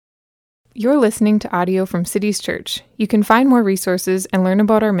You're listening to audio from Cities Church. You can find more resources and learn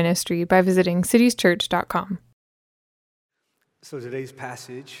about our ministry by visiting citieschurch.com. So today's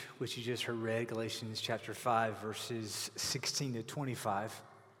passage, which you just heard read, Galatians Chapter 5, verses 16 to 25,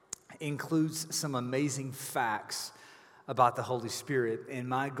 includes some amazing facts about the Holy Spirit. And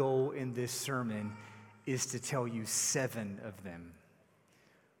my goal in this sermon is to tell you 7 of them.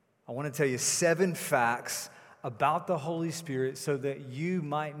 I want to tell you 7 facts about the Holy Spirit so that you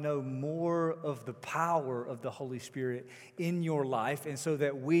might know more of the power of the Holy Spirit in your life, and so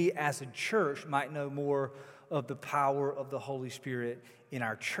that we as a church might know more of the power of the Holy Spirit in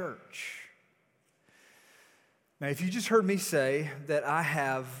our church. Now, if you just heard me say that I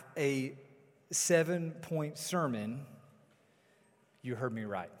have a 7-point sermon, you heard me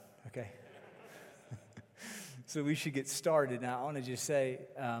right, okay? So we should get started. Now, I want to just say,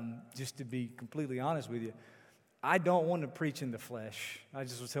 just to be completely honest with you, I don't want to preach in the flesh. I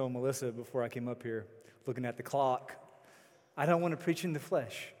just was telling Melissa before I came up here, looking at the clock, I don't want to preach in the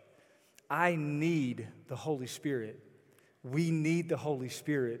flesh. I need the Holy Spirit. We need the Holy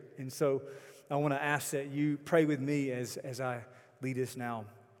Spirit. And so I want to ask that you pray with me as I lead us now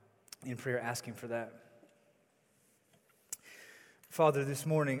in prayer, asking for that. Father, this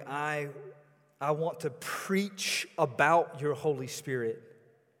morning, I want to preach about your Holy Spirit.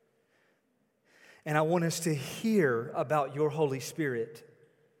 And I want us to hear about your Holy Spirit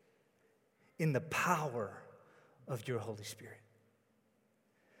in the power of your Holy Spirit.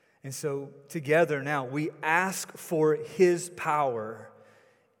 And so together now we ask for His power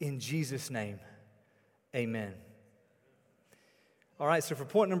in Jesus' name. Amen. All right, so for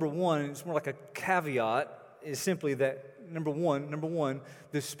point number 1, it's more like a caveat, is simply that number one,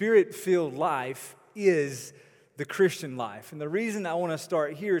 the Spirit-filled life is the Christian life. And the reason I want to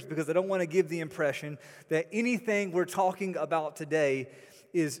start here is because I don't want to give the impression that anything we're talking about today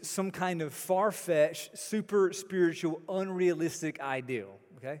is some kind of far-fetched, super spiritual, unrealistic ideal,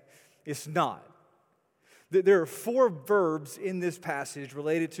 okay? It's not. There are 4 verbs in this passage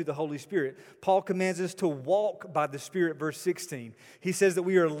related to the Holy Spirit. Paul commands us to walk by the Spirit, verse 16. He says that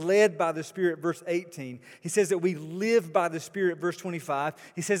we are led by the Spirit, verse 18. He says that we live by the Spirit, verse 25.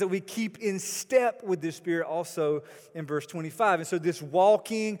 He says that we keep in step with the Spirit, also in verse 25. And so this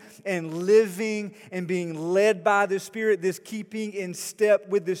walking and living and being led by the Spirit, this keeping in step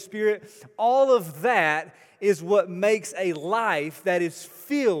with the Spirit, all of that is what makes a life that is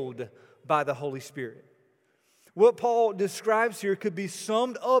filled by the Holy Spirit. What Paul describes here could be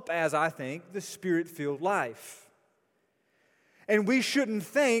summed up as, I think, the Spirit-filled life. And we shouldn't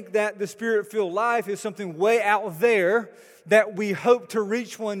think that the Spirit-filled life is something way out there that we hope to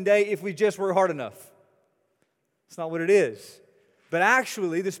reach one day if we just work hard enough. It's not what it is. But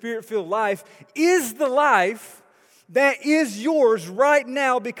actually, the Spirit-filled life is the life that is yours right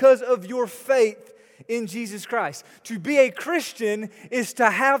now because of your faith in Jesus Christ. To be a Christian is to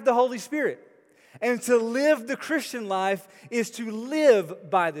have the Holy Spirit. And to live the Christian life is to live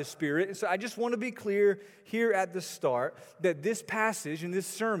by the Spirit. And so I just want to be clear here at the start that this passage and this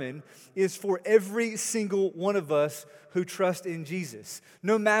sermon is for every single one of us who trust in Jesus,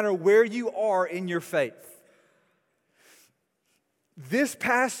 no matter where you are in your faith. This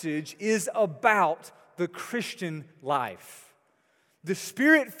passage is about the Christian life. The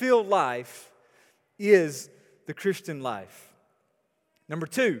Spirit-filled life is the Christian life. Number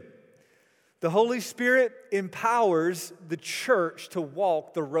 2. The Holy Spirit empowers the church to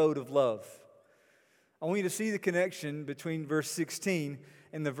walk the road of love. I want you to see the connection between verse 16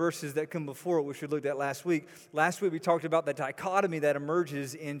 and the verses that come before it, which we looked at last week. Last week we talked about the dichotomy that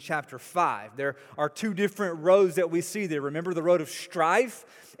emerges in chapter 5. There are 2 different roads that we see there. Remember the road of strife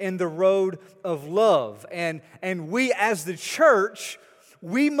and the road of love. And we as the church,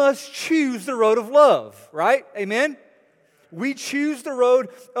 we must choose the road of love, right? Amen? We choose the road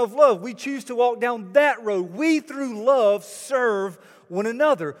of love. We choose to walk down that road. We, through love, serve one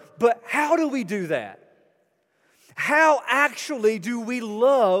another. But how do we do that? How actually do we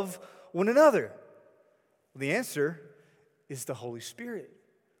love one another? Well, the answer is the Holy Spirit.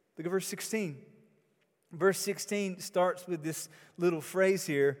 Look at verse 16. Verse 16 starts with this little phrase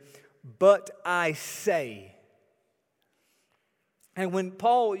here, but I say. And when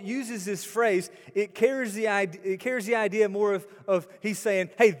Paul uses this phrase, it carries the idea more of he's saying,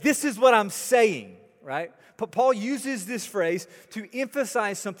 hey, this is what I'm saying, right? But Paul uses this phrase to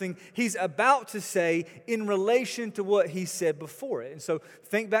emphasize something he's about to say in relation to what he said before it. And so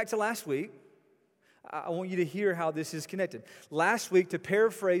think back to last week. I want you to hear how this is connected. Last week, to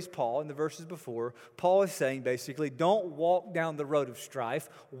paraphrase Paul in the verses before, Paul is saying basically, don't walk down the road of strife,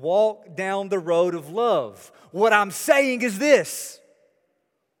 walk down the road of love. What I'm saying is this.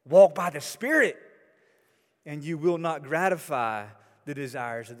 Walk by the Spirit, and you will not gratify the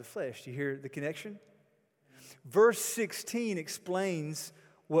desires of the flesh. Do you hear the connection? Verse 16 explains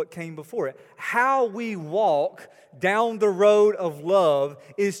what came before it. How we walk down the road of love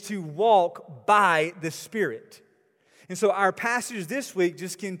is to walk by the Spirit. And so our passage this week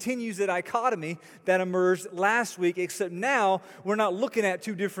just continues the dichotomy that emerged last week, except now we're not looking at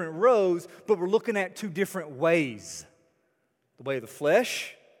two different roads, but we're looking at two different ways. The way of the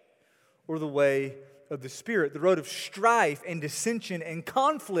flesh or the way of the Spirit. The road of strife and dissension and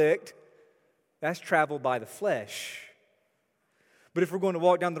conflict, that's traveled by the flesh. But if we're going to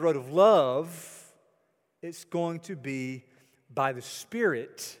walk down the road of love, it's going to be by the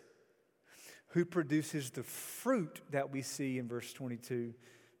Spirit, who produces the fruit that we see in verse 22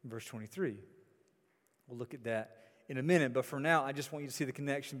 and verse 23. We'll look at that in a minute, but for now, I just want you to see the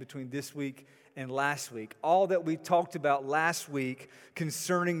connection between this week and last week. All that we talked about last week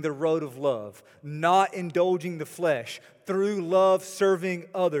concerning the road of love, not indulging the flesh, through love serving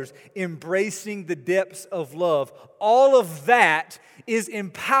others, embracing the depths of love, all of that is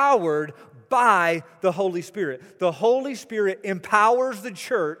empowered by the Holy Spirit. The Holy Spirit empowers the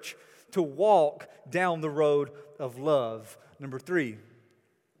church to walk down the road of love. Number 3,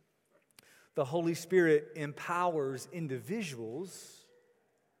 the Holy Spirit empowers individuals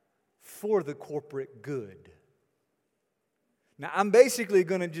for the corporate good. Now, I'm basically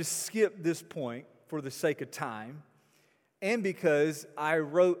going to just skip this point for the sake of time, and because I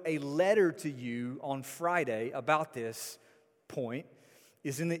wrote a letter to you on Friday about this point.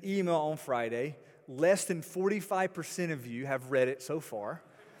 Is in the email on Friday. Less than 45% of you have read it so far.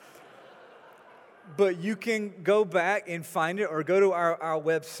 But you can go back and find it or go to our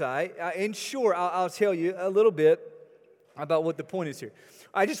website. And sure, I'll tell you a little bit about what the point is here.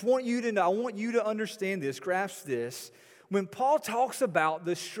 I just want you to know, I want you to understand this, grasp this. When Paul talks about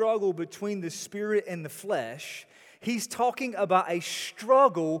the struggle between the spirit and the flesh, he's talking about a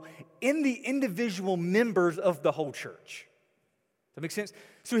struggle in the individual members of the whole church. Does that make sense?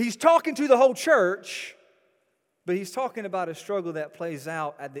 So he's talking to the whole church, but he's talking about a struggle that plays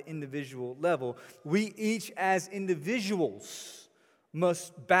out at the individual level. We each as individuals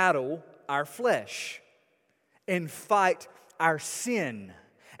must battle our flesh and fight our sin.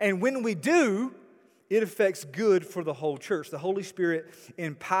 And when we do, it affects good for the whole church. The Holy Spirit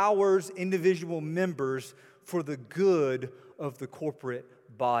empowers individual members for the good of the corporate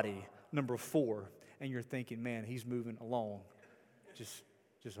body. Number 4, and you're thinking, man, he's moving along.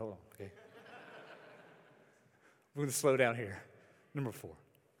 Just hold on, okay? We're going to slow down here. Number 4.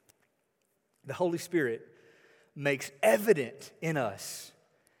 The Holy Spirit makes evident in us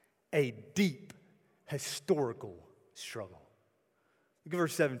a deep historical struggle. Look at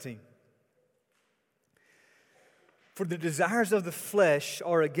verse 17. For the desires of the flesh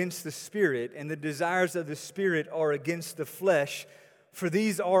are against the Spirit, and the desires of the Spirit are against the flesh, for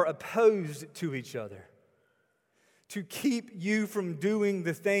these are opposed to each other, to keep you from doing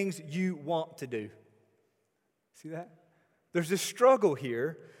the things you want to do. See that? There's a struggle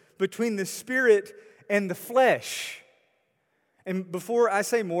here between the Spirit and the flesh. And before I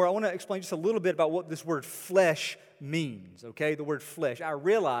say more, I want to explain just a little bit about what this word flesh means, okay? The word flesh. I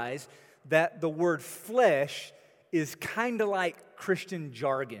realize that the word flesh is kind of like Christian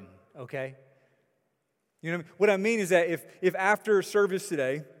jargon, okay? You know what I mean is that if after service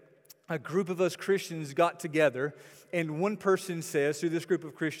today, a group of us Christians got together and one person says to this group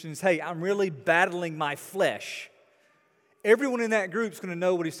of Christians, hey, I'm really battling my flesh. Everyone in that group is going to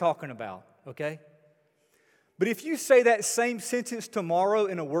know what he's talking about, okay? But if you say that same sentence tomorrow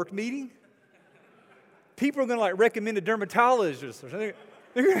in a work meeting, people are going to recommend a dermatologist or something.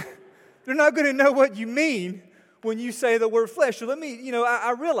 They're not going to know what you mean when you say the word flesh. So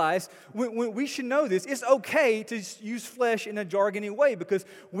I realize when we should know this. It's okay to use flesh in a jargony way because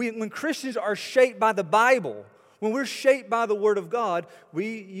when Christians are shaped by the Bible, when we're shaped by the Word of God,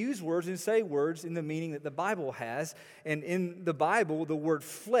 we use words and say words in the meaning that the Bible has. And in the Bible, the word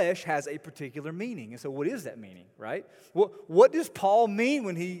flesh has a particular meaning. And so what is that meaning, right? What does Paul mean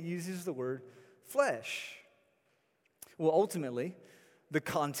when he uses the word flesh? Well, ultimately, the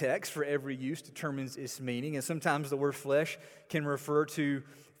context for every use determines its meaning. And sometimes the word flesh can refer to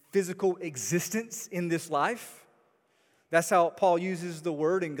physical existence in this life. That's how Paul uses the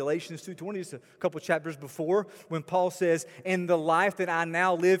word in Galatians 2:20, just a couple chapters before, when Paul says, in the life that I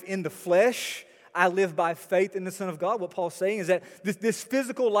now live in the flesh, I live by faith in the Son of God. What Paul's saying is that this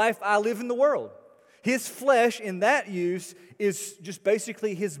physical life I live in the world. His flesh in that use is just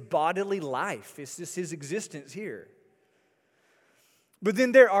basically his bodily life. It's just his existence here. But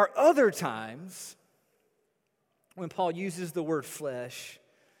then there are other times when Paul uses the word flesh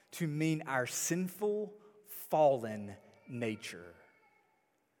to mean our sinful, fallen nature.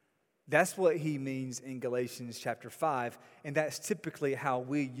 That's what he means in Galatians chapter 5, and that's typically how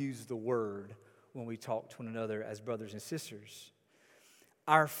we use the word when we talk to one another as brothers and sisters.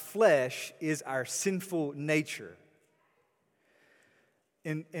 Our flesh is our sinful nature.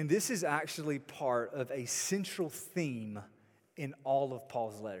 And this is actually part of a central theme in all of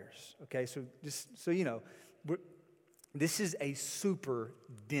Paul's letters. Okay, so just so you know, this is a super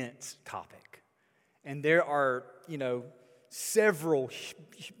dense topic. And there are, several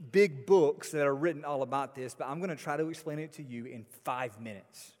big books that are written all about this, but I'm going to try to explain it to you in 5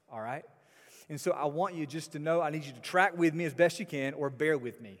 minutes, all right? And so I want you just to know, I need you to track with me as best you can or bear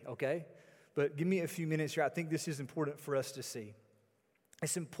with me, okay? But give me a few minutes here. I think this is important for us to see.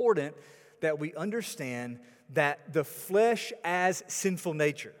 It's important that we understand that the flesh as sinful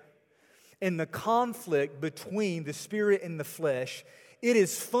nature and the conflict between the spirit and the flesh, it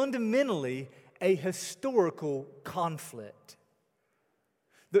is fundamentally a historical conflict.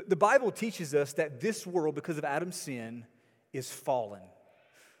 The Bible teaches us that this world, because of Adam's sin, is fallen.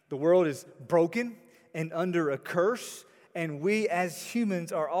 The world is broken and under a curse, and we as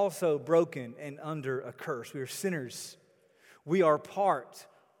humans are also broken and under a curse. We are sinners. We are part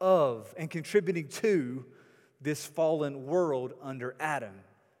of and contributing to this fallen world under Adam.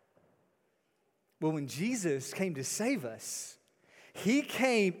 Well, when Jesus came to save us, He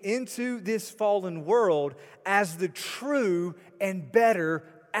came into this fallen world as the true and better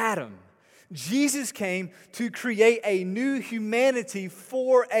Adam. Jesus came to create a new humanity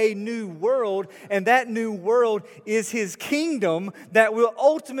for a new world, and that new world is His kingdom that will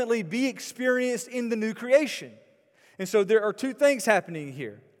ultimately be experienced in the new creation. And so there are two things happening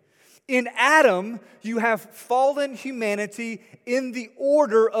here. In Adam, you have fallen humanity in the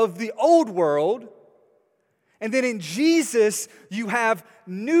order of the old world. And then in Jesus, you have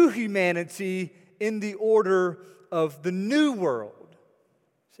new humanity in the order of the new world.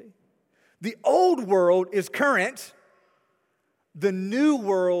 See? The old world is current. The new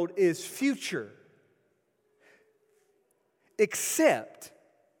world is future. Except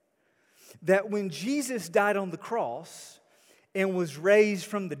that when Jesus died on the cross and was raised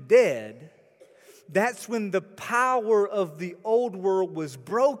from the dead, that's when the power of the old world was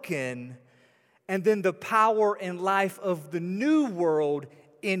broken, and then the power and life of the new world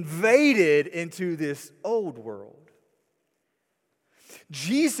invaded into this old world.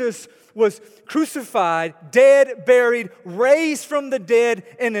 Jesus was crucified, dead, buried, raised from the dead,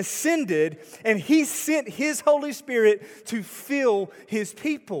 and ascended, and He sent His Holy Spirit to fill His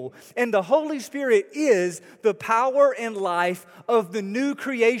people. And the Holy Spirit is the power and life of the new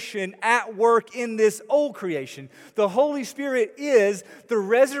creation at work in this old creation. The Holy Spirit is the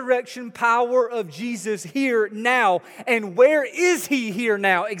resurrection power of Jesus here now. And where is He here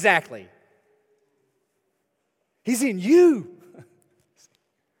now exactly? He's in you.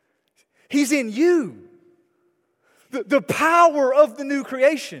 He's in you. The power of the new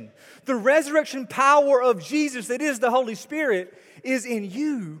creation, the resurrection power of Jesus that is the Holy Spirit is in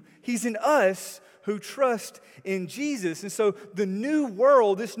you. He's in us who trust in Jesus. And so the new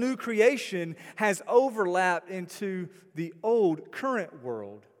world, this new creation, has overlapped into the old current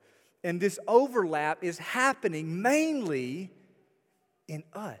world. And this overlap is happening mainly in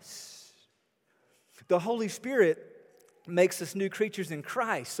us. The Holy Spirit makes us new creatures in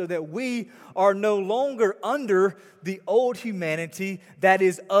Christ so that we are no longer under the old humanity that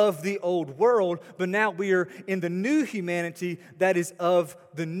is of the old world, but now we are in the new humanity that is of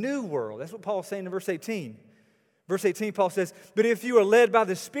the new world. That's what Paul's saying in verse 18. Verse 18, Paul says, "But if you are led by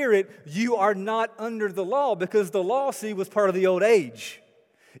the Spirit, you are not under the law," because the law, see, was part of the old age.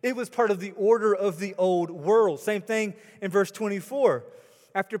 It was part of the order of the old world. Same thing in verse 24.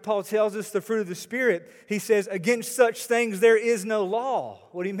 After Paul tells us the fruit of the Spirit, he says, "Against such things there is no law."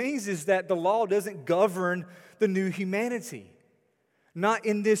 What he means is that the law doesn't govern the new humanity. Not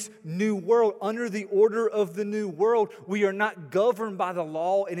in this new world. Under the order of the new world, we are not governed by the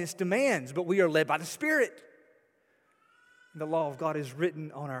law and its demands, but we are led by the Spirit. The law of God is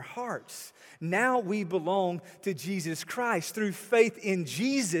written on our hearts. Now we belong to Jesus Christ. Through faith in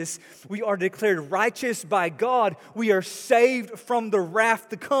Jesus, we are declared righteous by God. We are saved from the wrath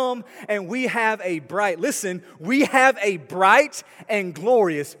to come, and we have a bright, listen, we have a bright and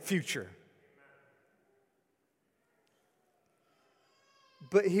glorious future.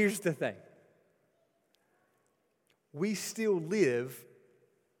 But here's the thing. We still live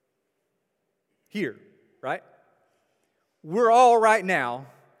here, right? We're all right now,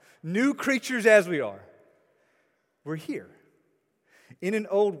 new creatures as we are. We're here in an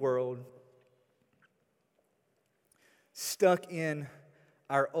old world, stuck in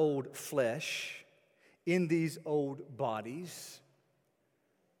our old flesh in these old bodies,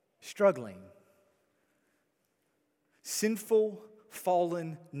 struggling. Sinful,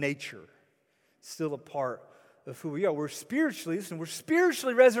 fallen nature, still a part of who we are. We're spiritually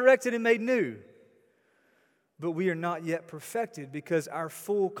resurrected and made new. But we are not yet perfected because our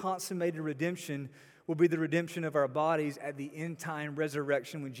full consummated redemption will be the redemption of our bodies at the end time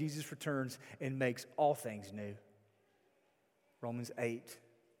resurrection when Jesus returns and makes all things new. Romans 8.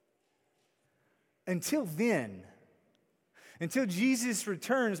 Until then, until Jesus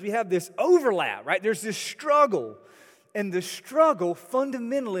returns, we have this overlap, right? There's this struggle. And the struggle,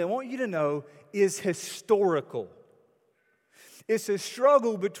 fundamentally, I want you to know, is historical. It's a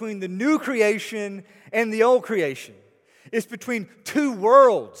struggle between the new creation and the old creation. It's between two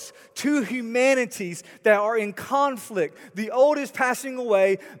worlds, two humanities that are in conflict. The old is passing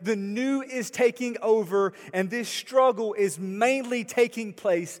away, the new is taking over, and this struggle is mainly taking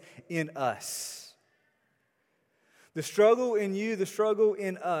place in us. The struggle in you, the struggle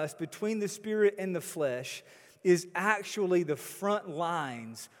in us, between the spirit and the flesh, is actually the front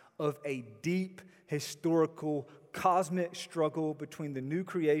lines of a deep historical cosmic struggle between the new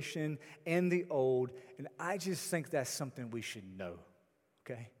creation and the old. And I just think that's something we should know,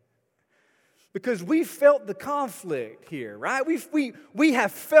 okay? Because we felt the conflict here, right? We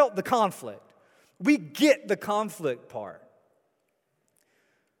have felt the conflict. We get the conflict part.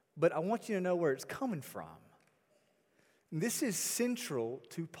 But I want you to know where it's coming from. And this is central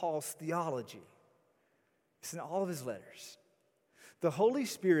to Paul's theology. It's in all of his letters. The Holy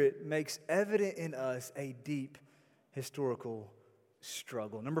Spirit makes evident in us a deep historical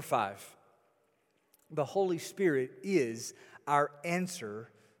struggle. Number 5, the Holy Spirit is our answer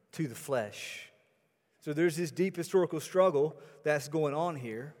to the flesh. So there's this deep historical struggle that's going on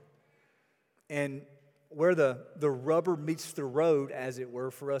here. And where the rubber meets the road, as it were,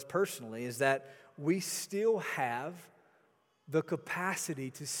 for us personally, is that we still have the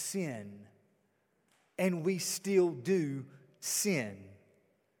capacity to sin. And we still do sin.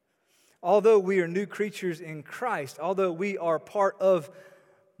 Although we are new creatures in Christ, although we are part of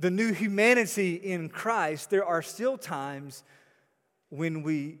the new humanity in Christ, there are still times when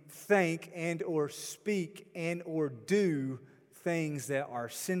we think and or speak and or do things that are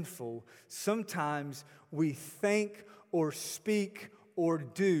sinful. Sometimes we think or speak or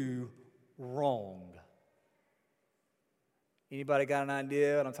do wrong. Anybody got an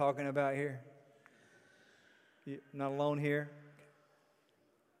idea what I'm talking about here? You're not alone here?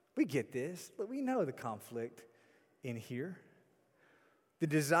 We get this, but we know the conflict in here. The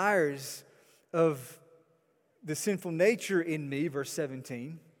desires of the sinful nature in me, verse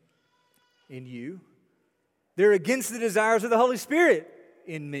 17, in you, they're against the desires of the Holy Spirit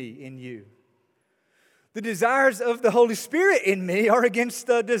in me, in you. The desires of the Holy Spirit in me are against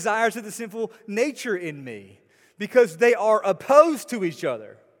the desires of the sinful nature in me because they are opposed to each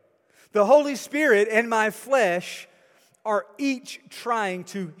other. The Holy Spirit and my flesh are each trying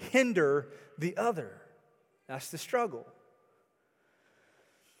to hinder the other. That's the struggle.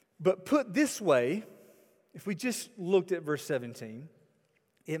 But put this way, if we just looked at verse 17,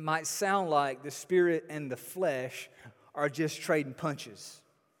 it might sound like the Spirit and the flesh are just trading punches,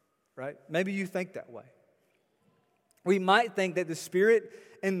 right? Maybe you think that way. We might think that the Spirit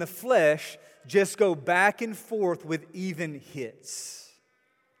and the flesh just go back and forth with even hits.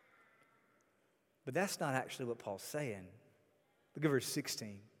 But that's not actually what Paul's saying. Look at verse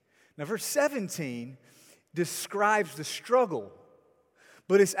 16. Now, verse 17 describes the struggle,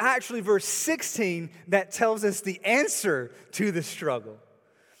 but it's actually verse 16 that tells us the answer to the struggle.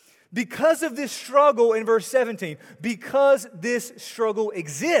 Because of this struggle in verse 17, because this struggle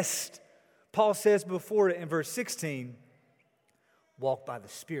exists, Paul says before it in verse 16, walk by the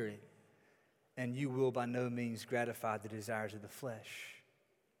Spirit, and you will by no means gratify the desires of the flesh.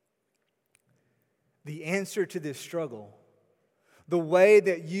 The answer to this struggle, the way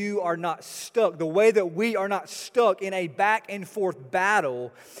that you are not stuck, the way that we are not stuck in a back and forth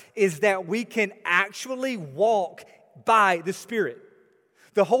battle, is that we can actually walk by the Spirit.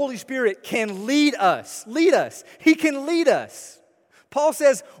 The Holy Spirit can lead us. He can lead us. Paul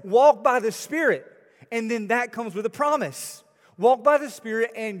says, walk by the Spirit. And then that comes with a promise. Walk by the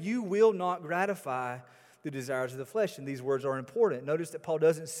Spirit and you will not gratify the desires of the flesh. And these words are important. Notice that Paul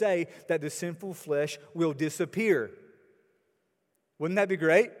doesn't say that the sinful flesh will disappear. Wouldn't that be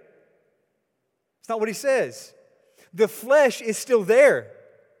great? It's not what he says. The flesh is still there.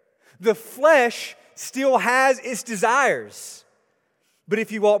 The flesh still has its desires. But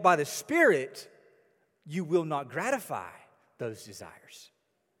if you walk by the Spirit, you will not gratify those desires.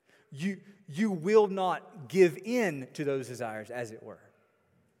 You will not give in to those desires, as it were.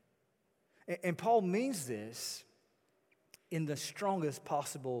 And Paul means this in the strongest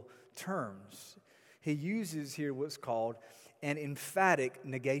possible terms. He uses here what's called an emphatic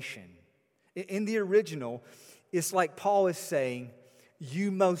negation. In the original, it's like Paul is saying,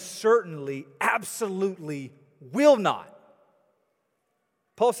 you most certainly, absolutely will not.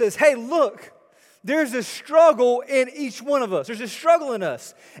 Paul says, hey, look, there's a struggle in each one of us. There's a struggle in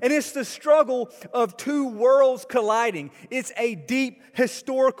us. And it's the struggle of two worlds colliding. It's a deep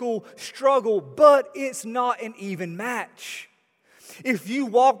historical struggle, but it's not an even match. If you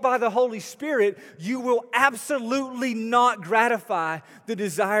walk by the Holy Spirit, you will absolutely not gratify the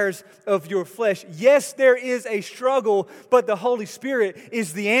desires of your flesh. Yes, there is a struggle, but the Holy Spirit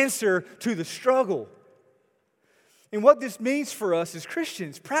is the answer to the struggle. And what this means for us as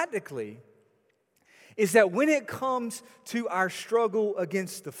Christians, practically, is that when it comes to our struggle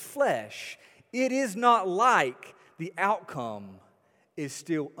against the flesh, it is not like the outcome is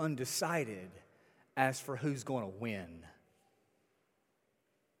still undecided as for who's going to win.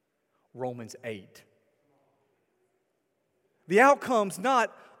 Romans 8. The outcome's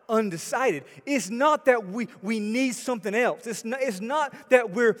not undecided. It's not that we need something else. It's not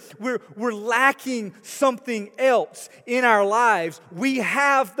that we're lacking something else in our lives. We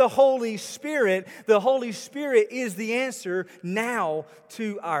have the Holy Spirit. The Holy Spirit is the answer now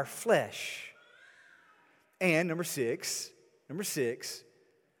to our flesh. And number six,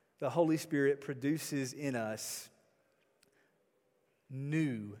 the Holy Spirit produces in us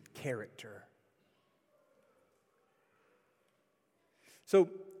new character. So,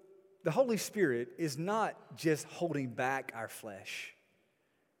 the Holy Spirit is not just holding back our flesh,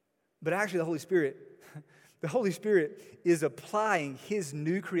 but actually the Holy Spirit is applying His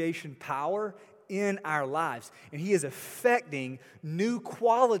new creation power in our lives. And He is affecting new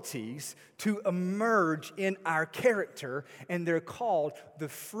qualities to emerge in our character, and they're called the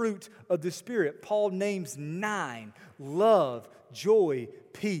fruit of the Spirit. Paul names 9: love, joy,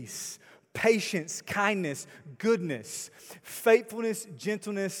 peace, patience, kindness, goodness, faithfulness,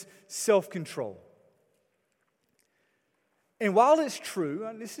 gentleness, self-control. And while it's true,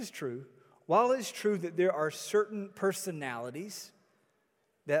 and this is true, while it's true that there are certain personalities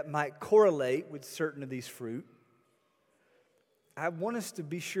that might correlate with certain of these fruit, I want us to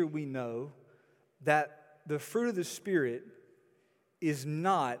be sure we know that the fruit of the Spirit is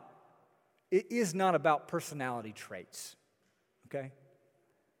not about personality traits, okay?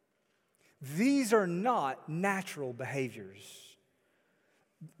 These are not natural behaviors.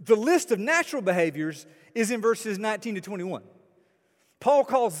 The list of natural behaviors is in verses 19 to 21. Paul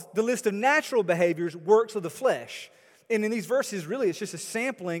calls the list of natural behaviors works of the flesh. And in these verses, really, it's just a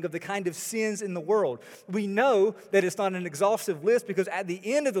sampling of the kind of sins in the world. We know that it's not an exhaustive list because at the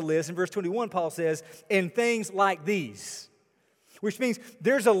end of the list, in verse 21, Paul says, and things like these. Which means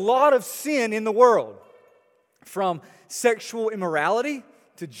there's a lot of sin in the world. From sexual immorality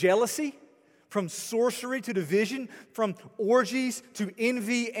to jealousy, from sorcery to division, from orgies to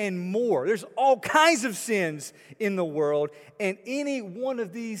envy and more. There's all kinds of sins in the world, and any one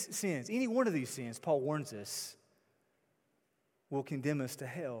of these sins, Paul warns us, will condemn us to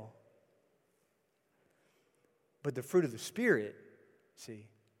hell. But the fruit of the Spirit, see,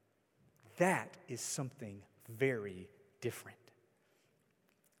 that is something very different.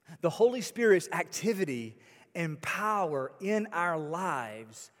 The Holy Spirit's activity and power in our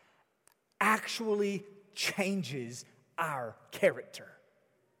lives actually changes our character.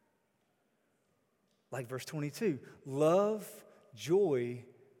 Like verse 22, love, joy,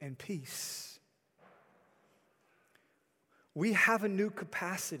 and peace. We have a new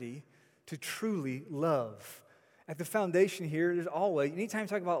capacity to truly love. At the foundation here, there's always, anytime you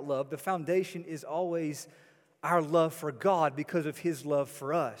talk about love, the foundation is always our love for God because of His love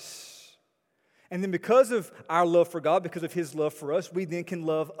for us. And then because of our love for God, because of His love for us, we then can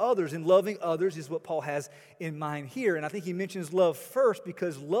love others. And loving others is what Paul has in mind here. And I think he mentions love first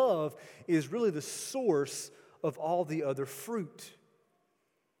because love is really the source of all the other fruit.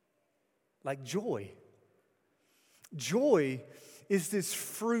 Like joy. Joy is this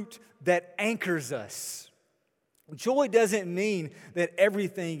fruit that anchors us. Joy doesn't mean that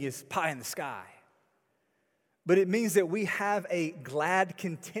everything is pie in the sky. But it means that we have a glad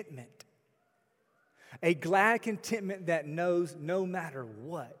contentment. A glad contentment that knows no matter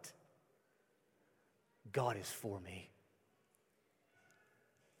what, God is for me.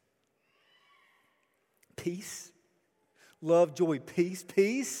 Peace, love, joy, peace.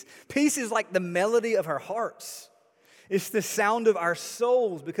 Peace is like the melody of our hearts. It's the sound of our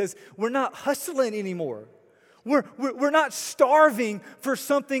souls because we're not hustling anymore. We're not starving for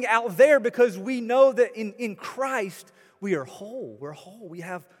something out there because we know that in Christ we are whole. We're whole. We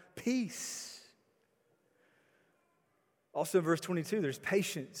have peace. Also in verse 22, there's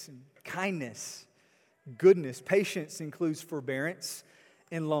patience and kindness, goodness. Patience includes forbearance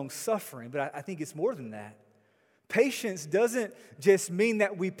and long-suffering, but I think it's more than that. Patience doesn't just mean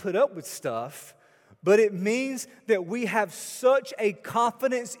that we put up with stuff, but it means that we have such a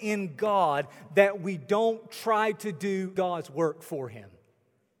confidence in God that we don't try to do God's work for Him.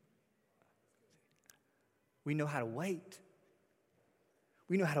 We know how to wait.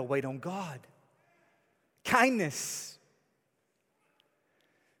 We know how to wait on God. Kindness.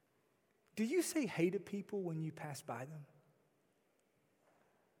 Do you say hey to people when you pass by them?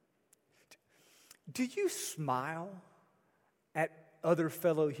 Do you smile at other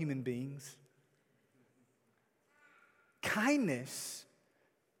fellow human beings? Kindness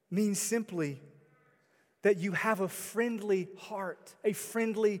means simply that you have a friendly heart,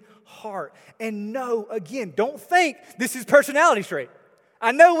 And no, again, don't think this is personality trait.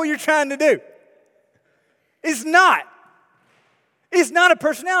 I know what you're trying to do. It's not. It's not a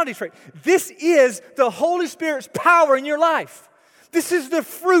personality trait. This is the Holy Spirit's power in your life. This is the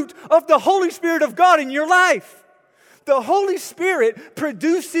fruit of the Holy Spirit of God in your life. The Holy Spirit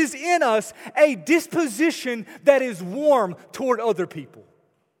produces in us a disposition that is warm toward other people.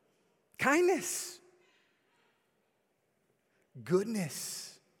 Kindness.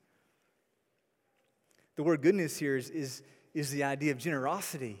 Goodness. The word goodness here is the idea of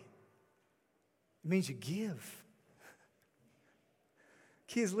generosity. It means you give.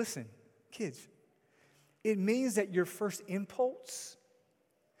 Kids, listen. Kids, it means that your first impulse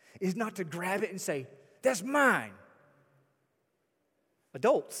is not to grab it and say, that's mine.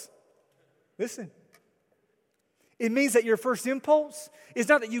 Adults, listen. It means that your first impulse is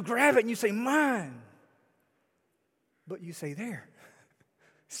not that you grab it and you say, mine. But you say, there.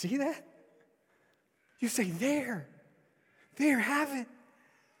 See that? You say, there. There, have it.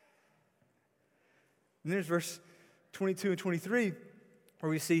 And there's verse 22 and 23 where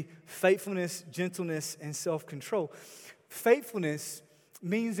we see faithfulness, gentleness, and self-control. Faithfulness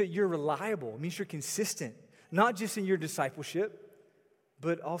means that you're reliable. It means you're consistent. Not just in your discipleship,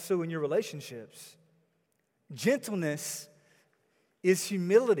 but also in your relationships. Gentleness is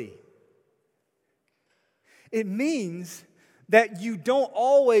humility. It means that you don't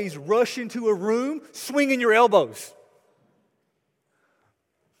always rush into a room swinging your elbows.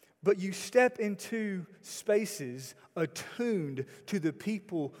 But you step into spaces attuned to the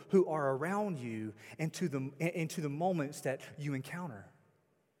people who are around you and to the moments that you encounter.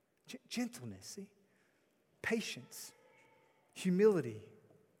 Gentleness, see? Patience, humility.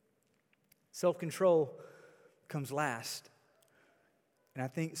 Self-control comes last. And I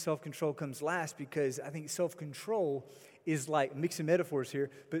think self-control comes last because I think self-control is like, mixing metaphors here,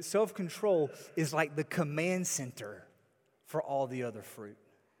 but self-control is like the command center for all the other fruit.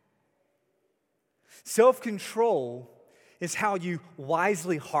 Self-control is how you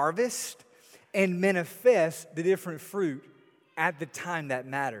wisely harvest and manifest the different fruit at the time that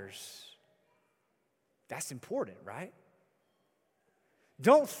matters. That's important, right?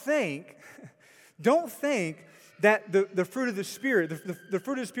 Don't think that the fruit of the Spirit, the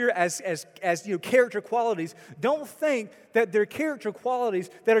fruit of the Spirit as character qualities, don't think that they're character qualities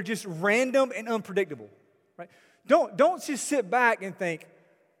that are just random and unpredictable, right? Don't just sit back and think,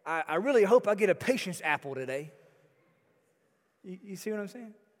 I really hope I get a patience apple today. You see what I'm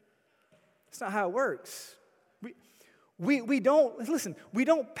saying? That's not how it works. We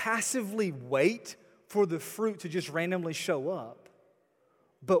don't passively wait for the fruit to just randomly show up,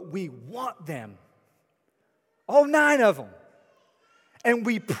 but we want them. All 9 of them. And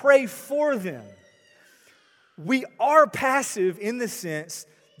we pray for them. We are passive in the sense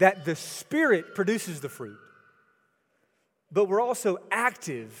that the Spirit produces the fruit. But we're also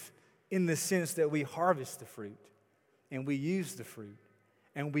active in the sense that we harvest the fruit. And we use the fruit.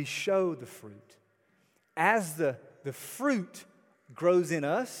 And we show the fruit. As the fruit grows in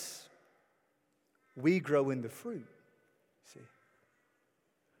us, we grow in the fruit. See?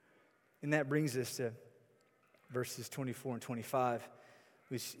 And that brings us to verses 24 and 25,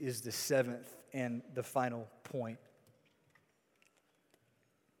 which is the 7th and the final point.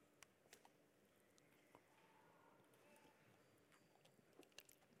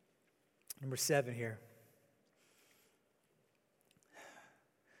 Number 7 here.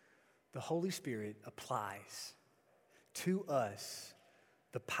 The Holy Spirit applies to us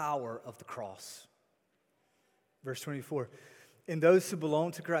the power of the cross. Verse 24. And those who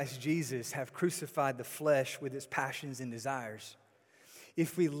belong to Christ Jesus have crucified the flesh with its passions and desires.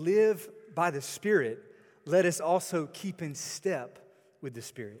 If we live by the Spirit, let us also keep in step with the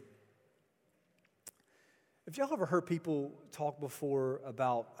Spirit. Have y'all ever heard people talk before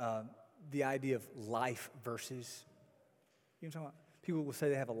about the idea of life verses? You know what I'm talking about? People will say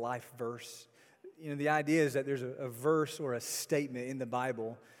they have a life verse. The idea is that there's a verse or a statement in the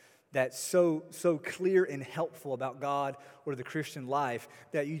Bible that's so clear and helpful about God or the Christian life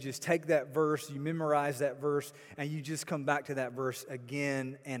that you just take that verse, you memorize that verse, and you just come back to that verse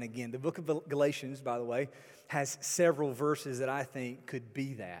again and again. The book of Galatians, by the way, has several verses that I think could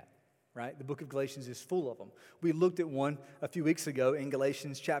be that, right? The book of Galatians is full of them. We looked at one a few weeks ago in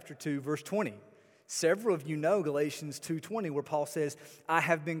Galatians Chapter 2, verse 20. Several of you know Galatians 2:20, where Paul says, I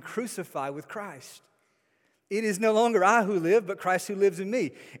have been crucified with Christ. It is no longer I who live, but Christ who lives in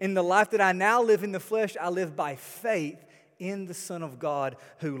me. In the life that I now live in the flesh, I live by faith in the Son of God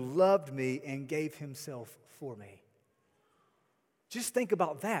who loved me and gave himself for me. Just think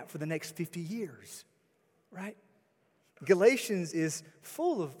about that for the next 50 years, right? Galatians is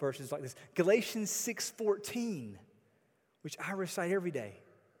full of verses like this. Galatians 6:14, which I recite every day.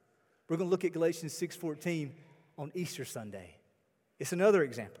 We're going to look at Galatians 6:14 on Easter Sunday. It's another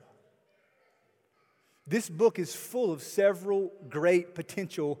example. This book is full of several great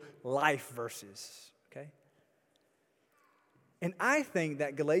potential life verses, okay? And I think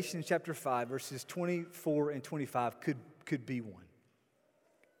that Galatians chapter 5, verses 24 and 25 could be one.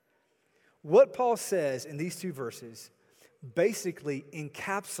 What Paul says in these two verses basically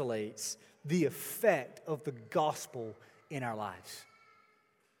encapsulates the effect of the gospel in our lives.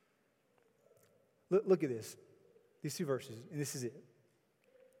 Look at this, these two verses, and this is it.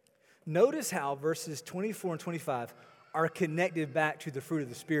 Notice how verses 24 and 25 are connected back to the fruit of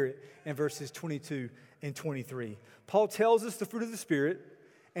the Spirit in verses 22 and 23. Paul tells us the fruit of the Spirit,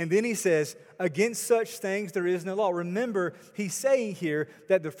 and then he says, against such things there is no law. Remember, he's saying here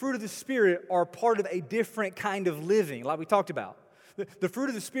that the fruit of the Spirit are part of a different kind of living, like we talked about. The fruit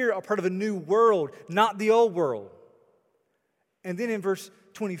of the Spirit are part of a new world, not the old world. And then in verse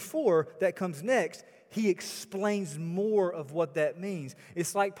 24, that comes next, he explains more of what that means.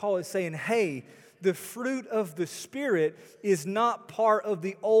 It's like Paul is saying, hey, the fruit of the Spirit is not part of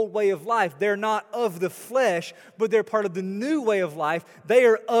the old way of life. They're not of the flesh, but they're part of the new way of life. They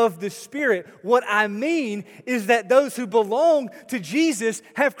are of the Spirit. What I mean is that those who belong to Jesus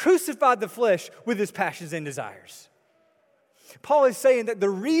have crucified the flesh with its passions and desires. Paul is saying that the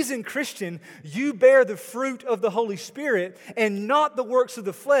reason, Christian, you bear the fruit of the Holy Spirit and not the works of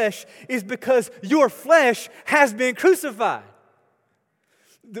the flesh is because your flesh has been crucified.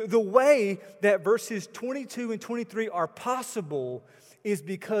 The way that verses 22 and 23 are possible is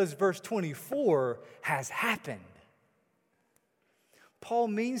because verse 24 has happened. Paul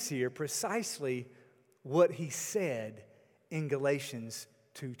means here precisely what he said in Galatians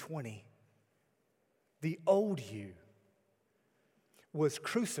 2:20. The old you was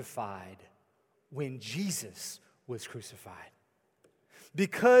crucified when Jesus was crucified.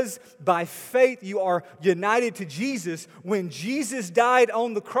 Because by faith you are united to Jesus, when Jesus died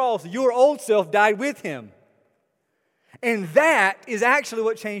on the cross, your old self died with him. And that is actually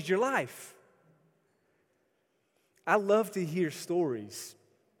what changed your life. I love to hear stories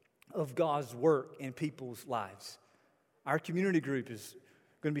of God's work in people's lives. Our community group is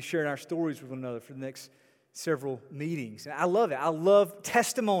going to be sharing our stories with one another for the next several meetings. And I love it. I love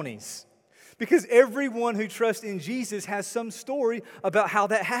testimonies because everyone who trusts in Jesus has some story about how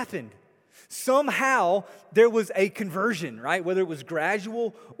that happened. Somehow there was a conversion, right? Whether it was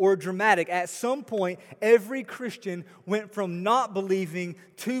gradual or dramatic. At some point, every Christian went from not believing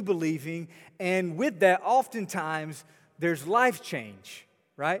to believing. And with that, oftentimes, there's life change,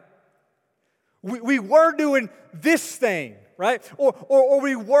 right? We were doing this thing, right? Or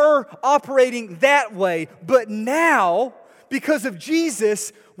we were operating that way. But now, because of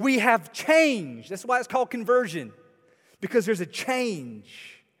Jesus, we have changed. That's why it's called conversion. Because there's a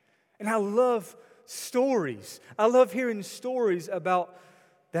change. And I love stories. I love hearing stories about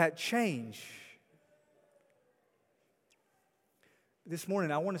that change. This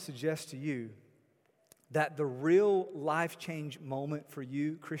morning, I want to suggest to you that the real life change moment for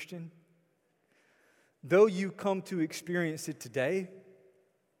you, Christian, though you come to experience it today,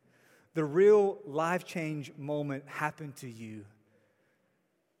 the real life change moment happened to you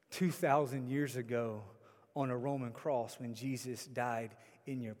 2,000 years ago on a Roman cross when Jesus died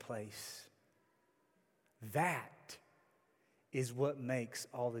in your place. That is what makes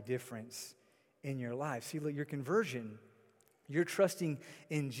all the difference in your life. See, look, your conversion, you're trusting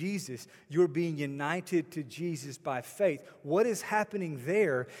in Jesus. You're being united to Jesus by faith. What is happening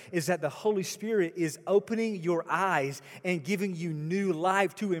there is that the Holy Spirit is opening your eyes and giving you new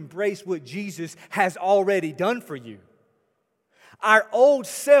life to embrace what Jesus has already done for you. Our old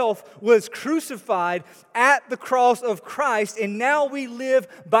self was crucified at the cross of Christ, and now we live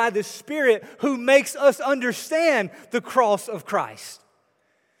by the Spirit who makes us understand the cross of Christ.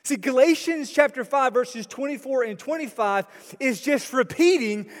 See, Galatians chapter 5, verses 24 and 25 is just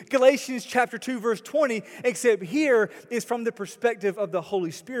repeating Galatians chapter 2, verse 20, except here is from the perspective of the Holy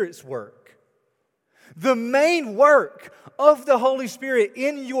Spirit's work. The main work of the Holy Spirit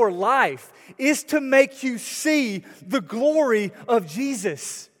in your life is to make you see the glory of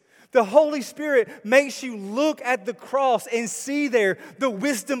Jesus. The Holy Spirit makes you look at the cross and see there the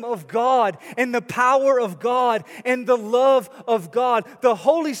wisdom of God and the power of God and the love of God. The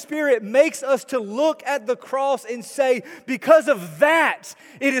Holy Spirit makes us to look at the cross and say, because of that,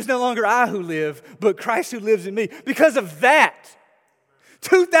 it is no longer I who live, but Christ who lives in me. Because of that,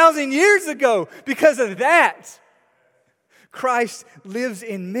 2,000 years ago, because of that, Christ lives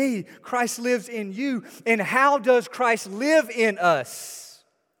in me. Christ lives in you. And how does Christ live in us?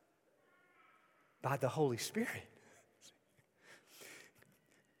 By the Holy Spirit.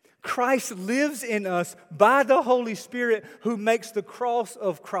 Christ lives in us by the Holy Spirit who makes the cross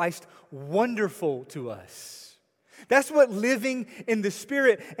of Christ wonderful to us. That's what living in the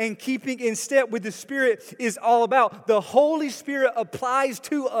Spirit and keeping in step with the Spirit is all about. The Holy Spirit applies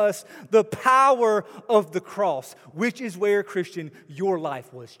to us the power of the cross, which is where, Christian, your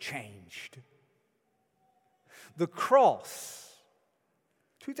life was changed. The cross,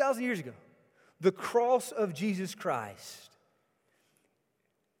 2,000 years ago, the cross of Jesus Christ,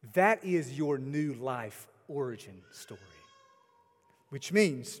 that is your new life origin story. Which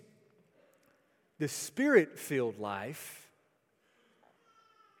means the Spirit-filled life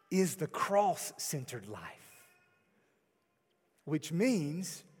is the cross-centered life. Which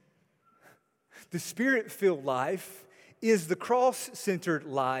means the Spirit-filled life is the cross-centered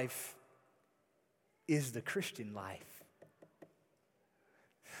life, is the Christian life.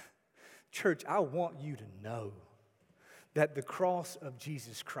 Church, I want you to know that the cross of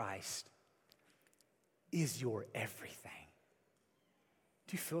Jesus Christ is your everything.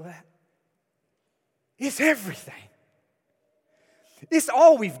 Do you feel that? It's everything. It's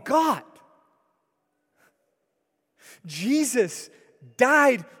all we've got. Jesus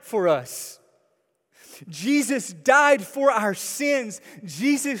died for us. Jesus died for our sins.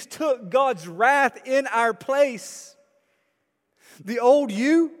 Jesus took God's wrath in our place. The old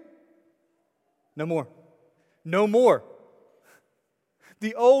you, no more. No more.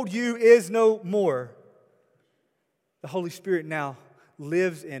 The old you is no more. The Holy Spirit now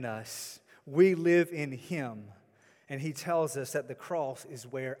lives in us. We live in Him. And He tells us that the cross is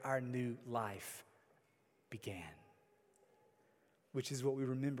where our new life began. Which is what we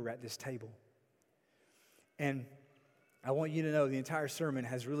remember at this table. And I want you to know the entire sermon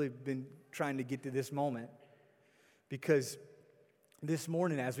has really been trying to get to this moment. Because this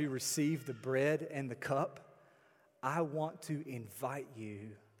morning, as we receive the bread and the cup, I want to invite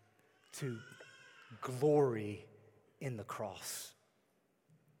you to glory in the cross.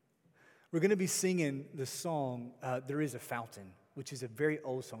 We're going to be singing the song, There Is a Fountain, which is a very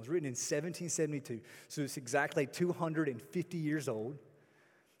old song. It was written in 1772, so it's exactly 250 years old.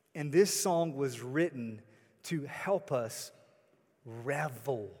 And this song was written to help us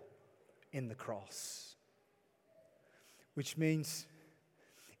revel in the cross. Which means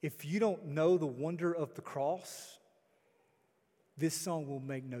if you don't know the wonder of the cross, this song will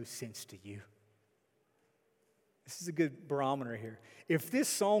make no sense to you. This is a good barometer here. If this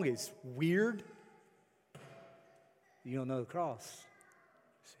song is weird, you don't know the cross.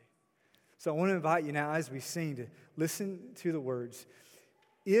 See? So I want to invite you now as we sing to listen to the words.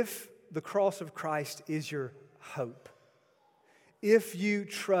 If the cross of Christ is your hope, if you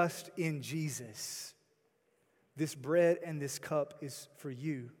trust in Jesus, this bread and this cup is for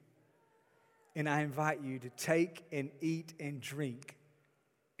you. And I invite you to take and eat and drink,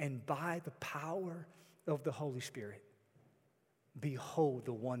 and by the power of the Holy Spirit, behold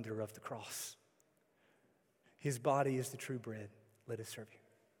the wonder of the cross. His body is the true bread. Let us serve you.